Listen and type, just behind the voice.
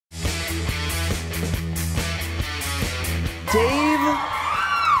Dave,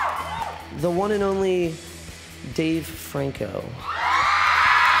 the one and only Dave Franco.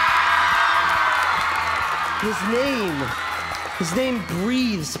 His name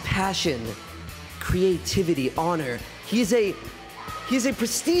breathes passion, creativity, honor. He's a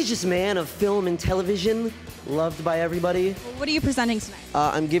prestigious man of film and television, loved by everybody. What are you presenting tonight?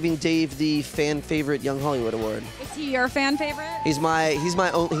 I'm giving Dave the fan favorite Young Hollywood Award. Is he your fan favorite? He's my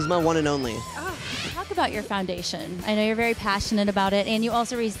one and only. Oh. Talk about your foundation. I know you're very passionate about it, and you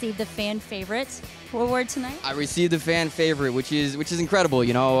also received the fan favorite award tonight. I received the fan favorite, which is incredible.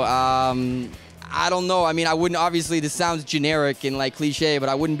 You know, I don't know. I mean, I wouldn't. Obviously, this sounds generic and like cliche, but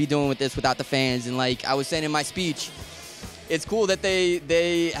I wouldn't be doing with this without the fans. And like I was saying in my speech, it's cool that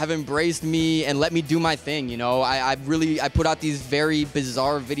they have embraced me and let me do my thing. You know, I put out these very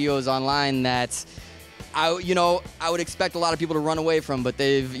bizarre videos online that I would expect a lot of people to run away from, but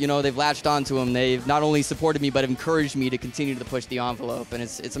they've latched onto them. They've not only supported me, but encouraged me to continue to push the envelope, and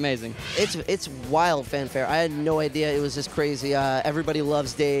it's amazing. It's wild fanfare. I had no idea it was this crazy. Everybody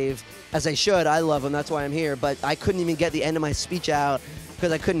loves Dave, as they should. I love him. That's why I'm here. But I couldn't even get the end of my speech out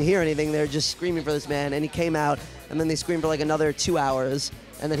because I couldn't hear anything. They were just screaming for this man, and he came out, and then they screamed for like another 2 hours,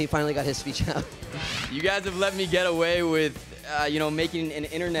 and then he finally got his speech out. You guys have let me get away with making an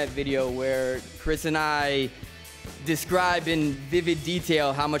internet video where Chris and I describe in vivid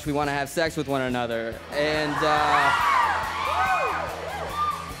detail how much we want to have sex with one another. And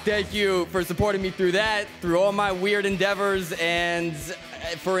thank you for supporting me through that, through all my weird endeavors, and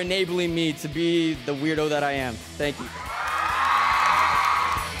for enabling me to be the weirdo that I am. Thank you.